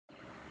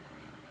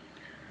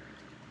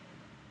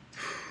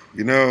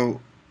You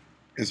know,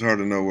 it's hard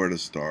to know where to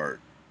start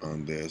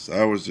on this.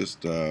 I was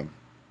just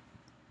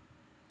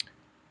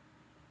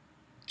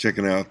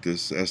checking out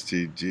this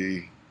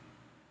SGT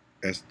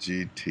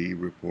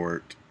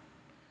report,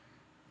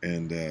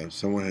 and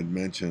someone had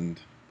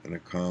mentioned in a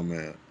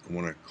comment on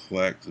one of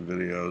Kleck's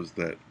videos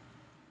that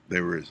they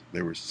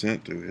were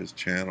sent to his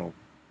channel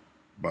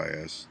by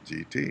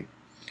SGT.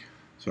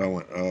 So I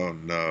went, "Oh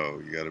no,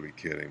 you got to be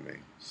kidding me!"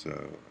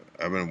 So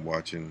I've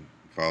been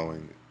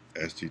following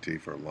SGT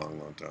for a long,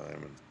 long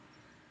time, and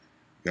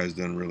the guy's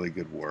done really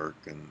good work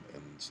and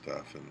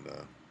stuff, and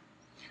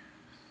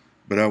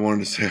but I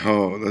wanted to say,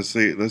 oh, let's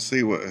see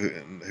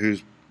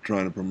who's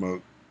trying to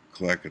promote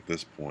Kleck at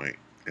this point.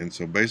 And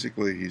so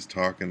basically, he's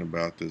talking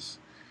about this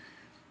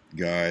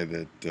guy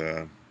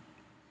that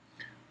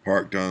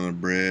parked on the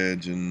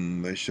bridge,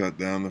 and they shut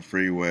down the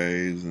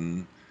freeways,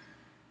 and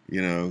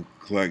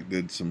Kleck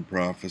did some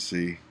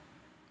prophecy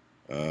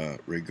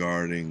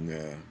regarding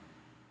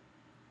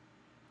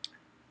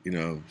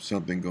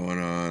something going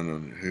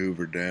on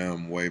Hoover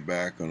Dam way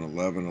back on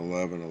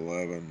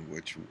 11/11/11,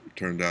 which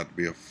turned out to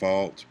be a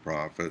false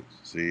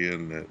prophecy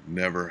and it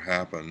never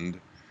happened.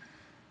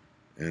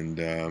 And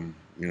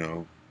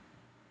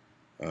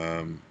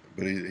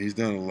but he's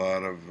done a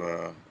lot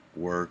of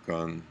work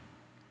on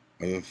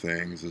other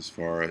things as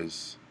far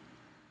as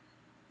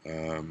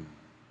um,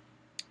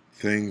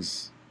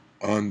 things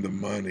on the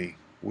money,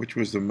 which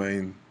was the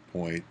main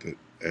point that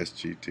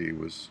SGT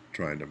was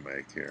trying to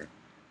make here.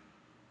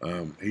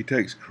 He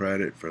takes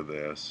credit for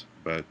this,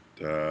 but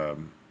I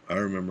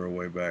remember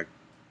way back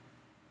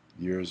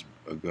years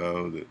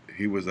ago that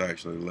he was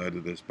actually led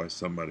to this by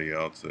somebody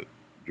else that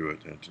drew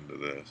attention to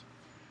this.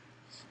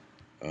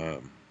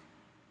 Um,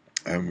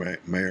 I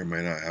may or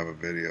may not have a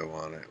video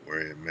on it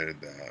where he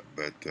admitted that,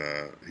 but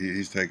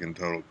he's taking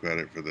total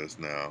credit for this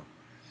now.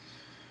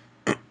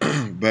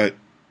 But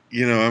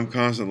I'm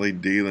constantly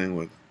dealing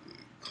with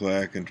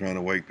Kleck and trying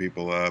to wake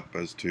people up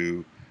as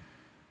to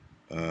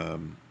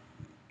um,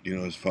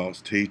 his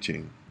false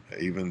teaching,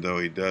 even though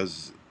he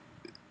does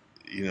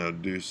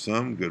do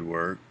some good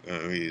work. I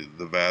mean,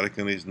 the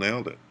Vatican, he's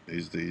nailed it.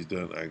 He's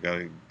done. I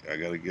gotta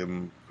give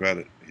him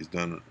credit. He's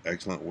done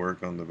excellent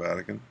work on the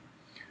Vatican.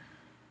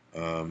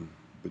 Um,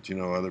 but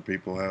other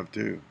people have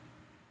too.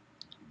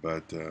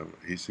 But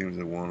he seems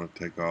to want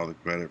to take all the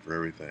credit for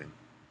everything.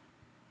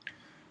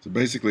 So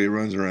basically, he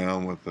runs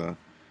around with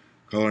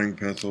coloring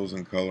pencils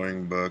and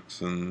coloring books,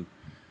 and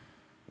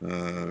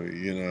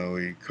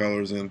he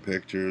colors in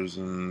pictures,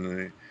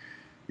 and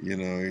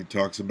he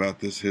talks about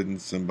this hidden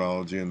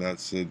symbology and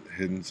that's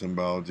hidden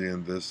symbology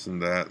and this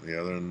and that and the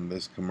other and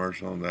this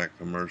commercial and that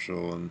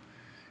commercial. And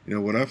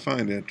what I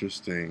find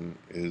interesting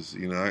is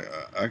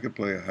I could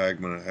play a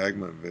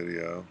Hagman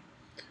video,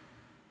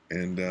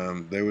 and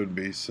there would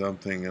be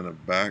something in a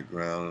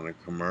background in a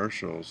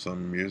commercial,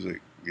 some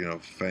music,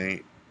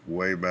 faint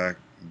way back,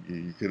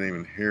 you couldn't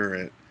even hear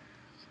it,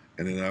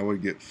 and then I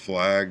would get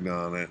flagged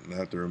on it and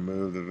have to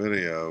remove the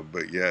video.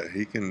 But yet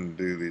he can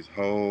do these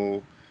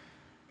whole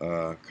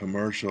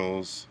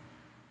commercials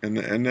and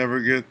never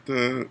get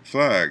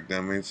flagged. I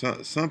mean,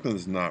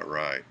 something's not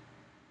right.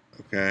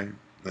 Okay,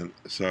 and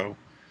so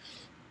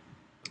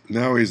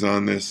now he's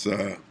on this,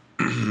 and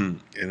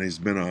he's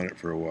been on it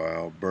for a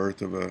while.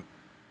 Birth of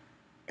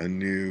a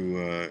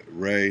new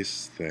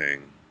race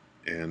thing,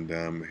 and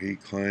he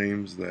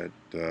claims that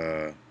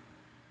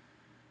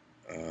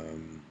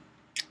um,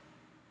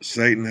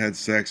 Satan had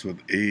sex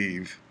with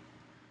Eve,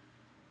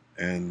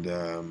 and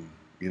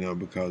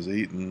because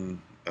eating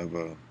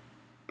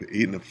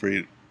a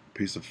free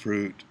piece of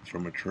fruit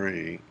from a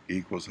tree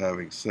equals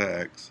having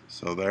sex,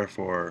 so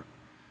therefore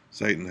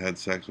Satan had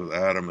sex with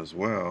Adam as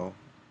well,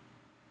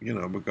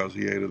 because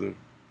he ate of the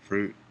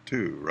fruit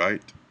too,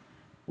 right?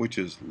 Which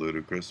is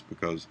ludicrous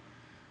because,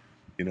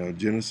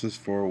 Genesis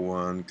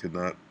 4:1 could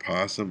not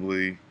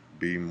possibly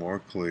be more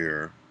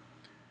clear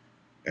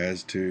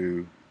as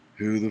to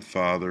who the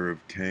father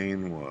of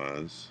Cain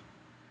was.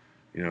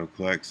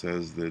 Kleck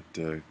says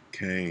that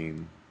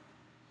Cain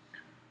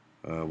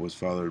was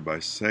fathered by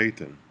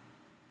Satan.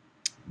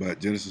 But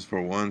Genesis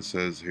 4:1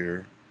 says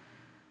here,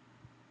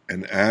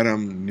 and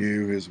Adam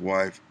knew his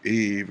wife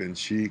Eve, and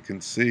she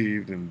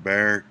conceived and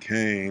bare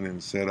Cain,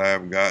 and said, I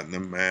have gotten a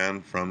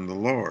man from the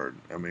Lord.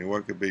 I mean,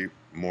 what could be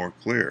more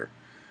clear?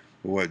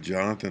 But what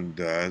Jonathan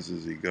does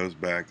is he goes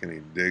back and he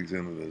digs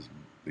into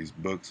these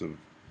books of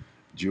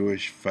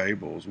Jewish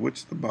fables,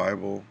 which the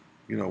Bible,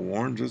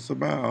 warns us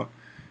about.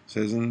 It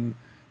says in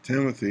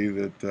Timothy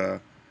that,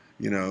 that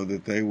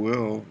they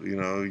will,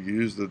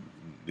 use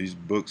these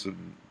books of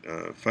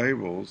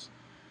fables,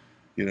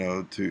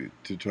 to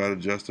try to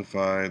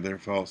justify their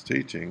false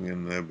teaching,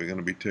 and they're going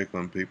to be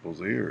tickling people's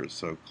ears.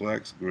 So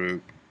Kleck's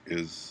group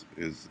is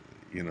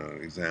an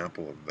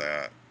example of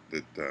that.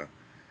 That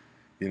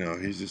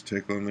he's just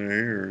tickling their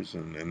ears,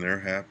 and they're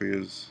happy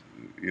as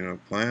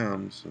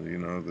clams.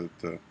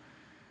 That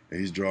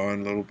he's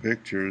drawing little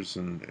pictures,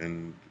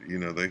 and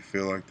they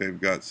feel like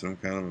they've got some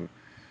kind of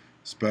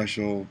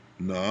special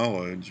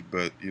knowledge.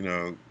 But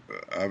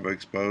I've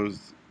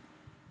exposed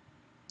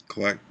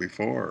Kleck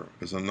before,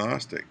 is a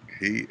Gnostic.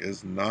 He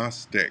is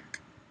Gnostic.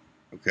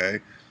 Okay?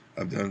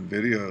 I've done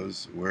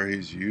videos where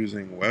he's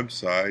using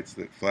websites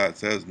that flat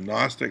says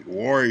Gnostic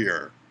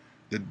Warrior.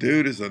 The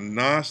dude is a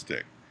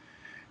Gnostic.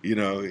 You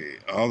know,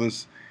 all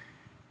this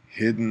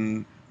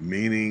hidden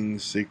meaning,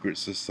 secret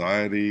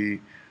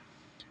society,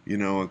 you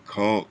know,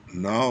 occult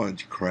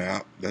knowledge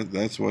crap.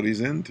 That's what he's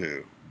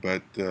into.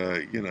 But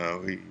you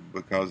know,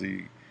 because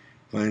he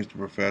claims to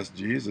profess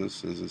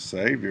Jesus as a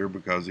savior,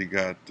 because he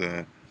got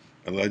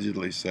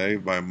allegedly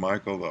saved by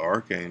Michael the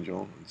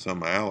Archangel in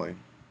some alley,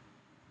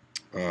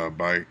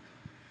 by,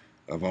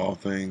 of all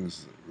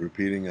things,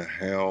 repeating a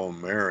Hail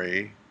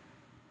Mary,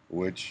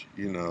 which,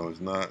 you know, is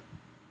not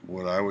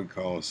what I would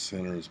call a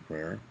sinner's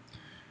prayer,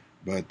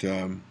 but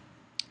and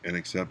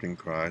accepting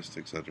Christ,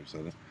 etc.,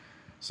 etc.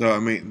 So I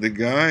mean, the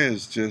guy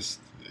is just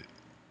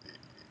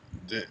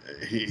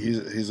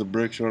he's a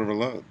brick short of a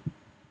load.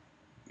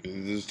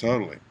 Just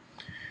totally.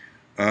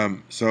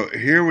 So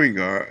here we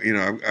go. You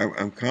know,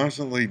 I'm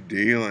constantly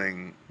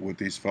dealing with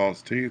these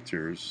false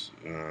teachers.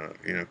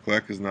 You know,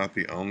 Kleck is not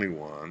the only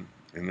one,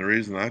 and the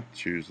reason I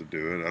choose to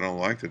do it, I don't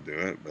like to do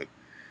it, but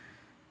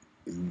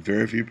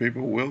very few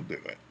people will do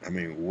it. I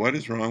mean, what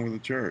is wrong with the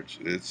church?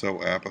 It's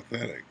so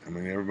apathetic. I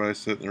mean, everybody's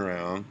sitting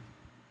around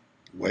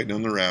waiting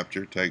on the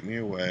rapture. Take me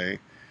away.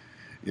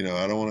 You know,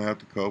 I don't want to have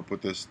to cope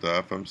with this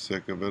stuff. I'm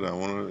sick of it. I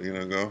want to, you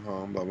know, go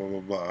home, blah, blah, blah,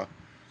 blah.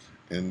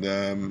 And,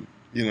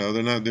 you know,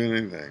 they're not doing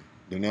anything.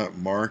 They're not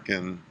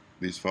marking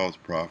these false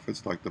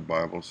prophets like the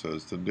Bible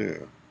says to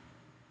do.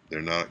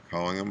 They're not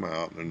calling them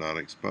out. They're not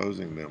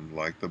exposing them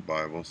like the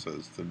Bible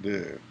says to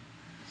do.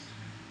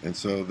 And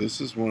so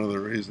this is one of the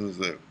reasons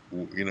that,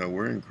 you know,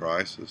 we're in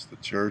crisis. The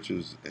church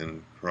is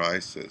in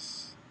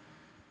crisis.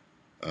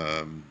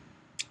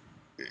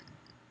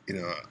 You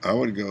know, I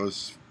would go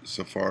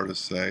so far to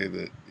say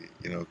that,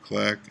 you know,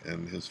 Kleck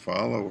and his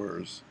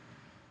followers,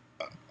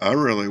 I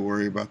really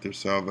worry about their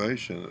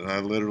salvation, and I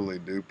literally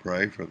do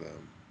pray for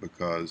them,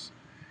 because,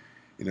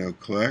 you know,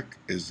 Kleck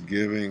is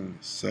giving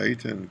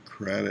Satan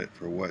credit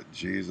for what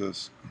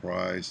Jesus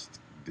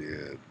Christ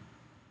did.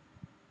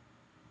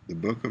 The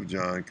book of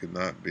John could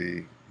not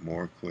be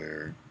more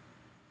clear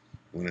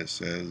when it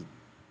says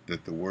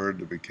that the Word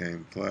that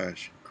became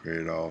flesh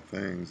created all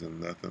things, and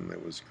nothing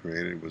that was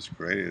created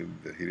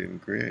that he didn't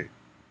create.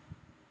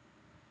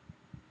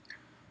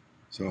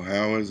 So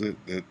how is it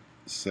that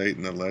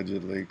Satan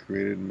allegedly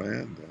created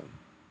man then?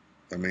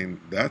 I mean,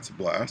 that's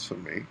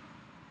blasphemy.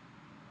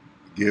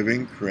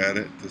 Giving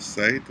credit to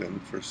Satan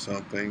for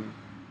something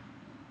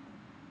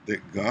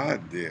that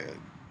God did.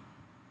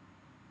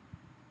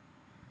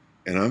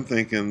 And I'm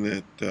thinking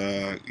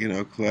that, you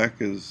know,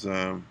 Kleck is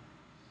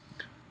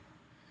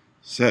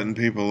setting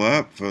people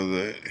up for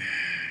the,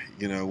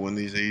 you know, when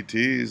these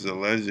ETs,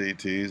 alleged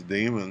ETs,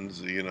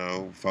 demons, you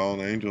know, fallen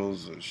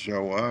angels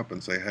show up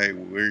and say, hey,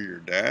 we're your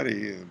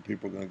daddy, and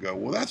people are going to go,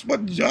 well, that's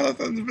what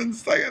Jonathan's been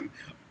saying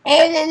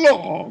all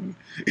along.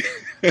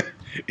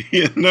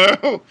 You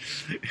know?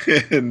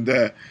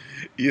 And,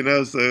 you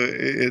know, so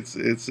it's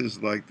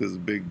just like this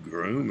big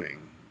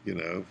grooming, you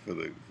know, for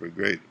the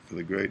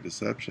great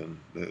deception.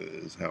 That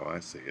is how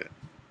I see it.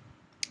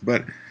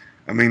 But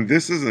I mean,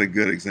 this is a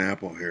good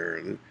example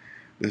here.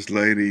 This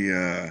lady,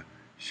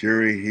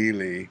 Sherry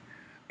Healy,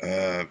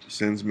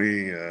 sends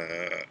me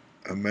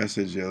a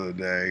message the other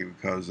day,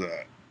 because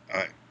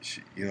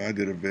you know, I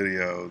did a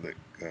video that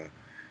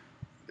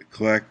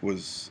Kleck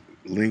was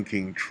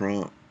linking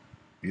Trump,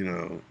 you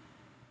know,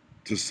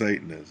 to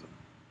Satanism.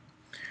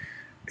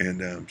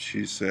 And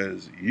she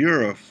says,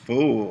 you're a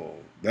fool.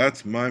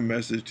 That's my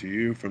message to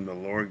you from the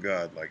Lord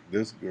God. Like,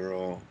 this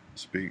girl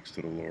speaks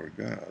to the Lord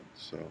God.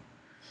 So,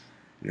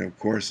 you know, of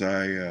course,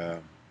 I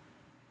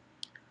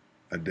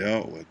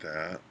dealt with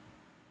that.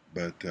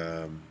 But,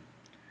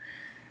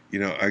 you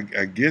know,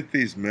 I get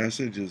these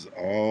messages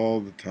all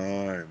the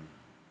time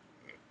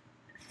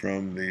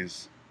from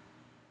these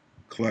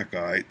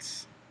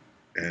Kleckites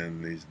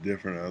and these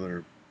different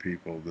other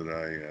people that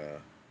I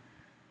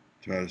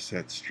try to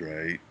set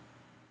straight.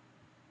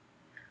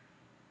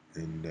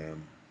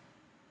 And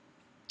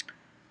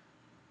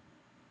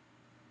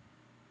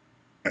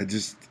I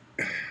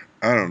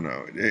don't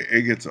know.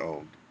 It gets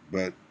old.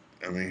 But,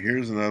 I mean,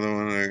 here's another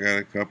one. I got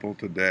a couple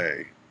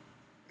today.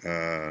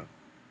 You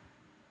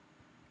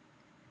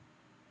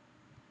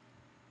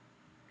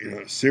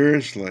know,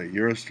 seriously,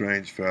 you're a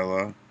strange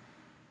fella.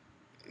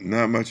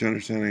 Not much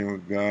understanding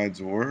of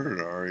God's word,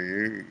 are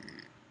you?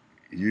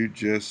 You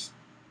just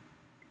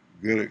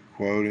good at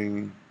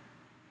quoting.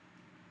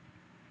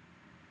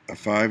 A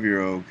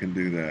 5-year-old can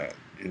do that.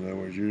 In other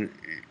words, you're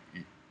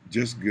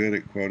just good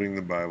at quoting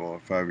the Bible. A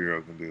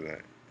 5-year-old can do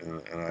that.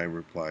 And I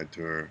replied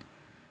to her,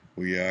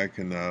 well, yeah, I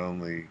can not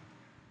only,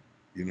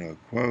 you know,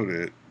 quote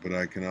it, but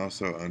I can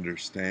also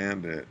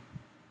understand it.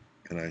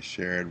 And I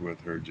shared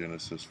with her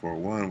Genesis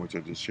 4:1, which I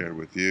just shared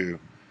with you.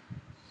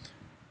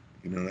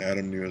 You know,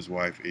 Adam knew his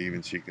wife Eve,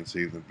 and she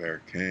conceived and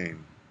bare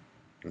Cain,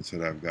 and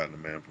said, I've gotten a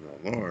man from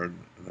the Lord.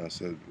 And I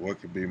said, what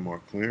could be more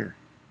clear?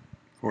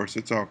 Of course,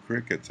 it's all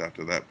crickets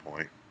after that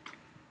point.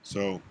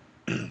 So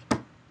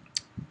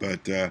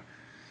But I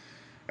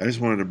just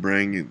wanted to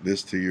bring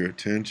this to your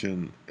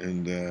attention,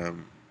 and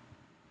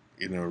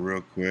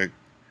real quick,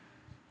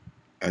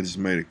 I just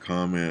made a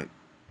comment.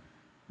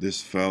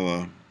 This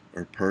fella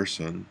or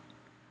person,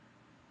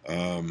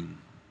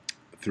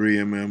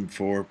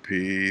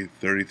 3mm4P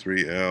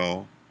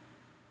 33L,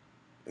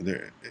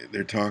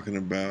 they're talking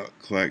about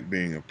Kleck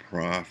being a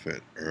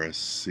prophet or a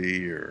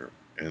seer,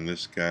 and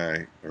this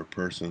guy or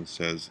person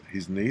says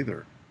he's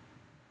neither.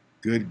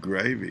 Good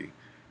gravy.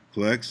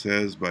 Kleck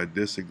says by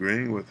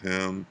disagreeing with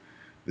him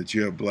that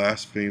you have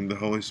blasphemed the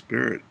Holy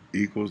Spirit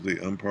equals the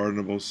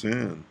unpardonable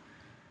sin.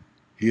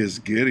 He is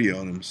giddy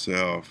on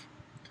himself.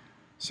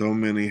 So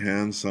many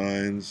hand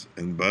signs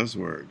and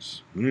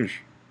buzzwords.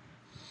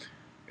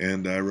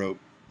 And I wrote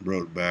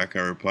back,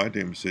 I replied to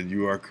him and said,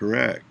 you are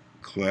correct.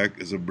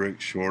 Kleck is a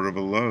brick short of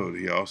a load.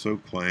 He also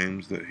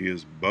claims that he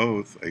is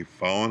both a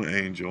fallen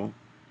angel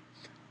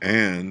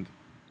and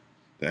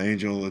the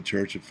angel of the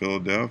Church of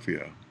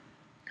Philadelphia,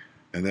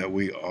 and that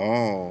we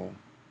are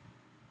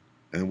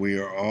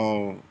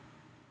all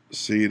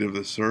seed of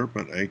the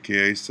serpent,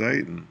 aka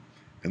Satan,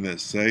 and that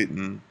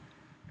Satan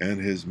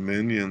and his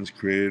minions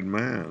created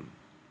man.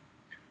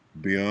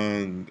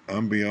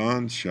 I'm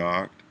beyond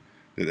shocked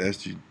that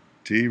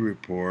SGT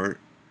report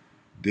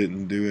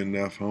didn't do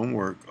enough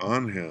homework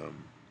on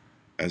him,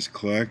 as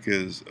Kleck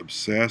is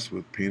obsessed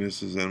with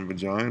penises and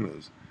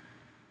vaginas.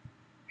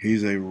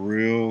 He's a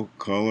real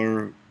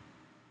color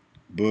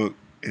book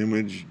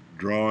image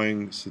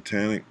drawing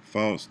satanic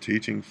false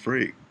teaching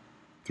freak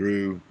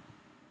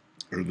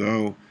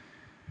though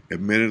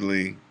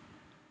admittedly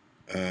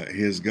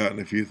he has gotten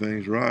a few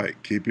things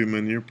right. Keep him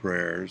in your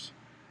prayers,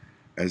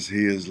 as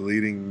he is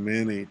leading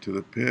many to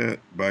the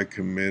pit by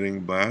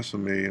committing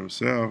blasphemy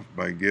himself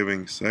by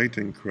giving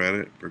Satan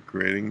credit for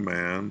creating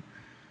man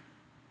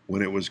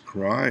when it was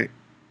Christ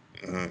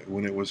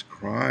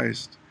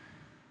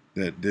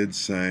that did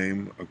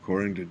same,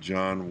 according to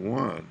John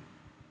 1.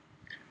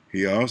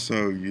 He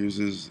also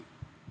uses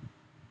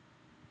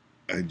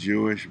a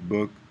Jewish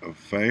book of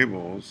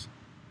fables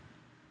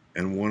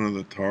and one of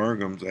the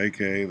Targums,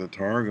 aka the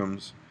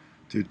Targums,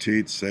 to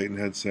teach Satan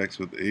had sex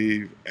with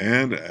Eve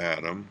and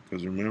Adam,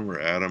 because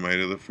remember, Adam ate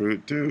of the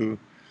fruit too,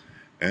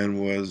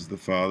 and was the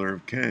father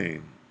of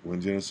Cain. When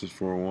Genesis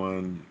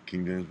 4:1,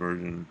 King James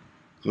Version,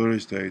 clearly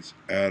states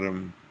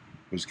Adam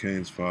was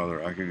Cain's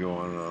father. I could go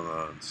on and on and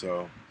on.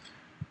 So,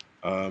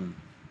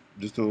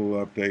 just a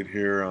little update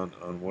here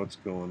on what's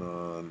going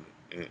on,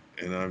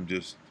 and I'm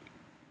just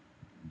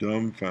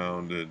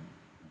dumbfounded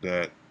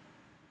that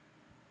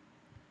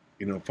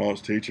false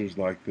teachers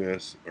like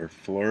this are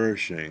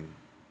flourishing,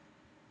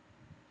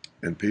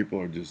 and people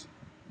are just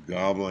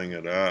gobbling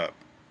it up.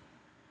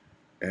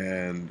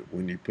 And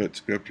when you put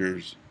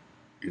scriptures,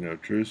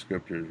 true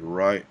scriptures,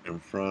 right in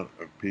front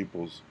of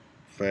people's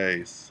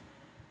face,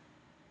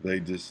 they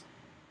just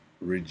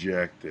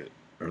reject it,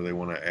 or they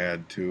want to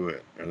add to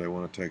it, or they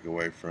want to take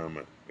away from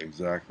it,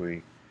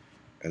 exactly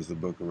as the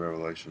book of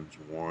Revelations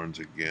warns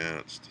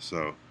against.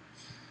 So,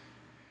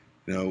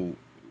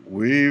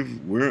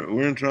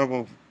 we're in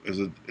trouble as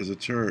a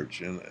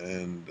church,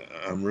 and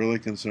I'm really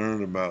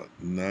concerned about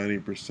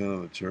 90%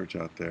 of the church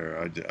out there.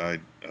 I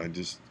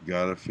just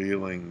got a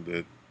feeling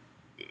that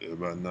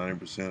about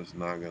 90% is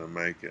not going to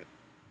make it.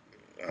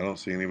 I don't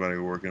see anybody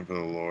working for the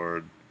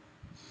Lord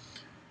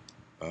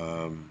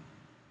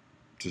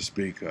to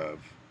speak of,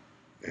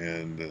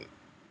 and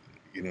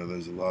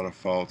there's a lot of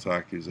false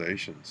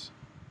accusations.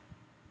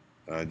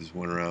 I just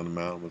went around the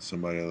mountain with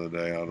somebody the other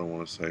day. I don't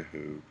want to say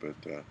who, but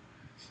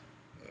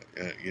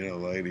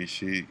lady,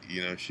 she's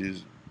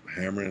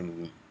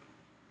hammering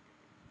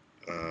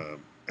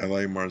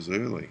L.A.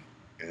 Marzulli,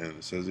 and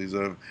it says he's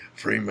a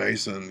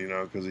Freemason,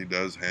 because he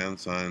does hand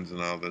signs and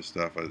all this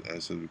stuff. I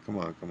said, come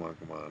on.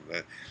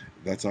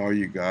 That's all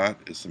you got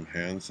is some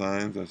hand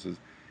signs? I said,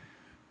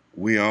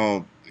 we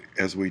all,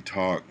 as we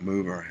talk,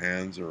 move our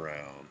hands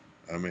around.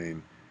 I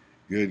mean,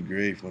 good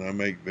grief, when I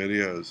make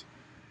videos,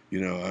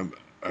 I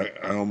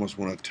almost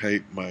want to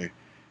tape my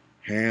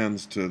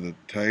hands to the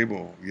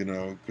table,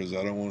 because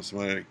I don't want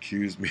somebody to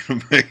accuse me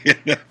of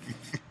making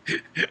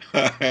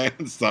a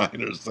hand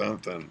sign or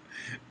something.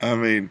 I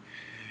mean,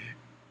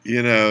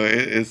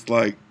 it's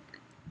like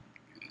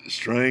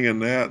stringing a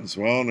gnat and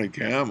swallowing a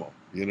camel.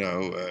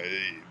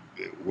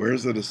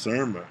 Where's the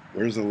discernment?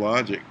 Where's the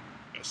logic?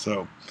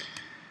 So,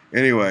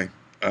 anyway,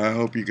 I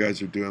hope you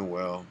guys are doing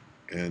well,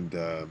 and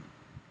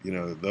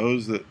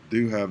those that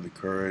do have the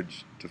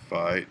courage to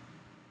fight,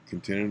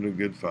 continue the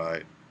good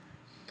fight.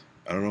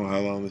 I don't know how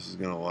long this is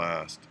going to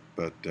last,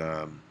 but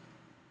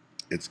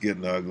it's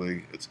getting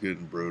ugly. It's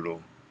getting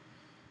brutal.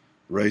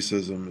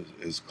 Racism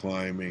is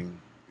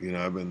climbing.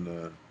 I've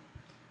been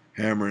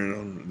hammering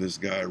on this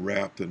guy,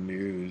 Wrapped in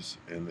News,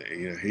 and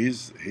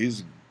he's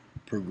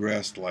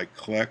progressed like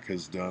Kleck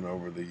has done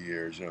over the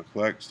years.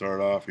 Kleck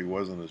started off, he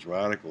wasn't as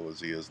radical as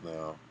he is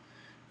now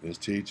in his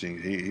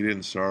teaching. He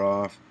didn't start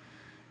off,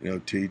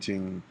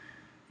 teaching,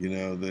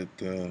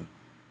 that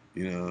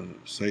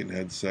Satan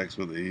had sex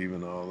with Eve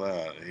and all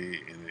that.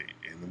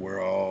 And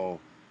we're all,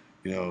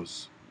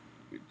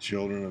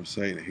 children of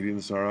Satan. He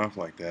didn't start off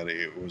like that.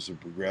 It was a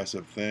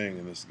progressive thing,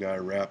 and this guy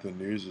Rapping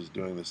News is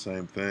doing the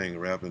same thing.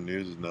 Rapping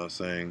News is now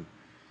saying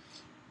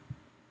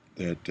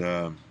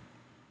that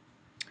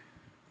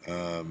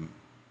um,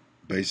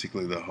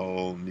 basically the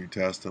whole New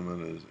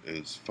Testament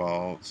is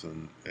false,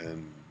 and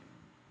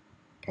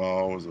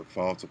Paul was a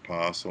false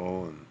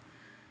apostle, and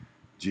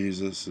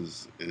Jesus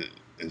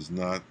is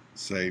not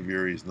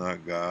Savior. He's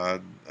not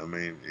God. I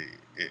mean,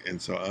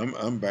 and so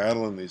I'm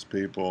battling these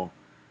people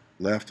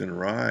left and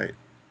right,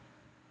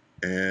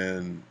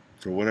 and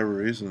for whatever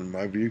reason,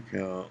 my view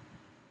count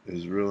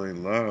is really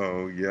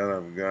low. Yet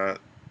I've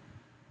got,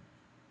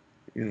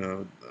 you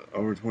know,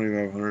 over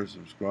 2,500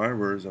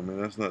 subscribers. I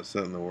mean, that's not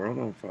setting the world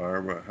on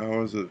fire, but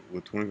how is it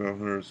with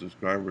 2,500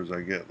 subscribers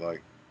I get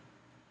like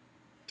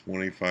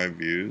 25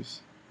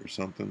 views or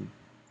something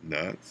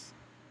nuts?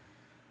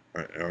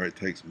 Or it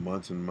takes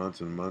months and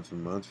months and months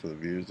and months for the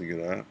views to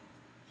get up.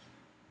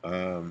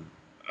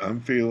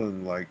 I'm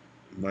feeling like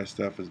my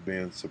stuff is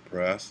being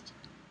suppressed,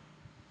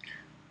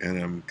 and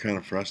I'm kind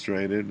of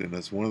frustrated, and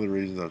that's one of the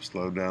reasons I've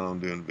slowed down on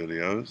doing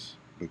videos,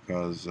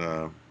 because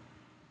I'm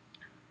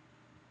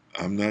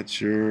not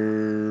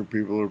sure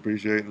people are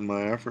appreciating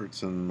my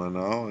efforts and my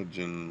knowledge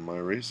and my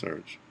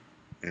research.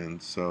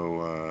 And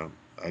so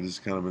I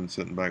just kind of been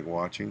sitting back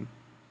watching.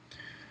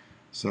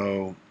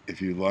 So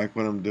if you like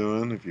what I'm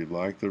doing, if you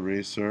like the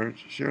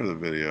research, share the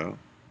video.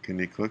 Can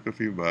you click a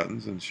few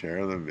buttons and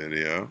share the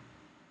video?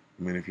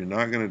 I mean, if you're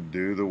not going to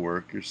do the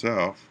work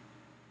yourself,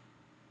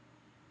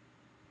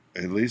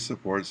 at least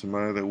support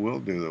somebody that will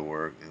do the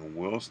work and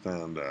will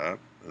stand up,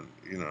 and,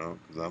 you know,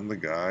 because I'm the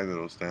guy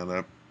that'll stand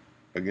up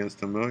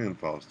against a million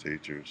false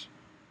teachers.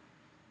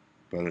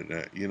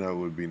 But you know, it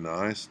would be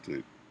nice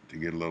to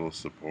get a little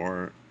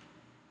support.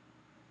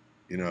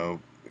 You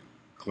know,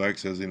 Kleck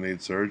says he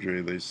needs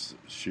surgery. They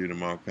shoot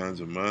him all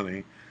kinds of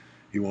money.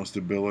 He wants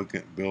to build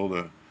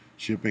a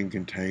shipping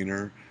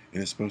container,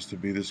 and it's supposed to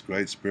be this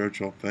great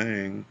spiritual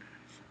thing.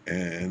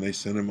 And they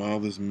send him all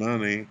this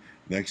money.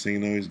 Next thing you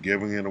know, he's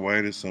giving it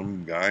away to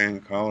some guy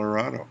in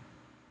Colorado.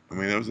 I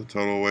mean, that was a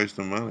total waste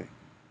of money.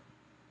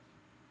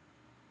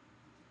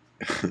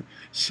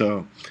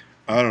 So,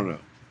 I don't know.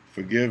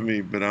 Forgive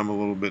me, but I'm a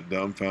little bit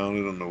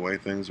dumbfounded on the way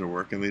things are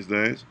working these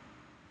days.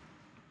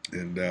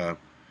 And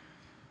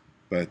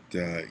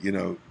you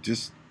know,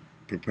 just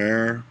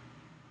prepare,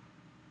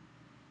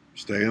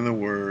 stay in the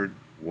Word,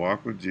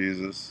 walk with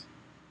Jesus,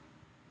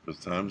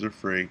 because times are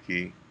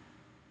freaky,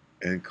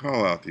 and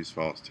call out these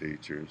false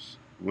teachers,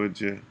 would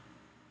you?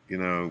 You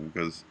know,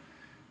 because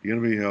you're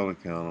going to be held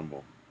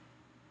accountable.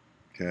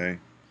 Okay?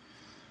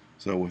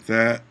 So with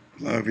that,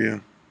 love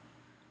you.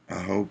 I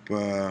hope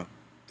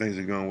things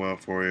are going well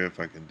for you. If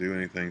I can do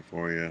anything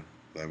for you,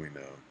 let me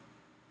know.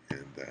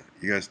 And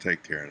you guys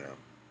take care now.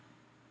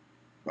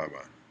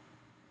 Bye-bye.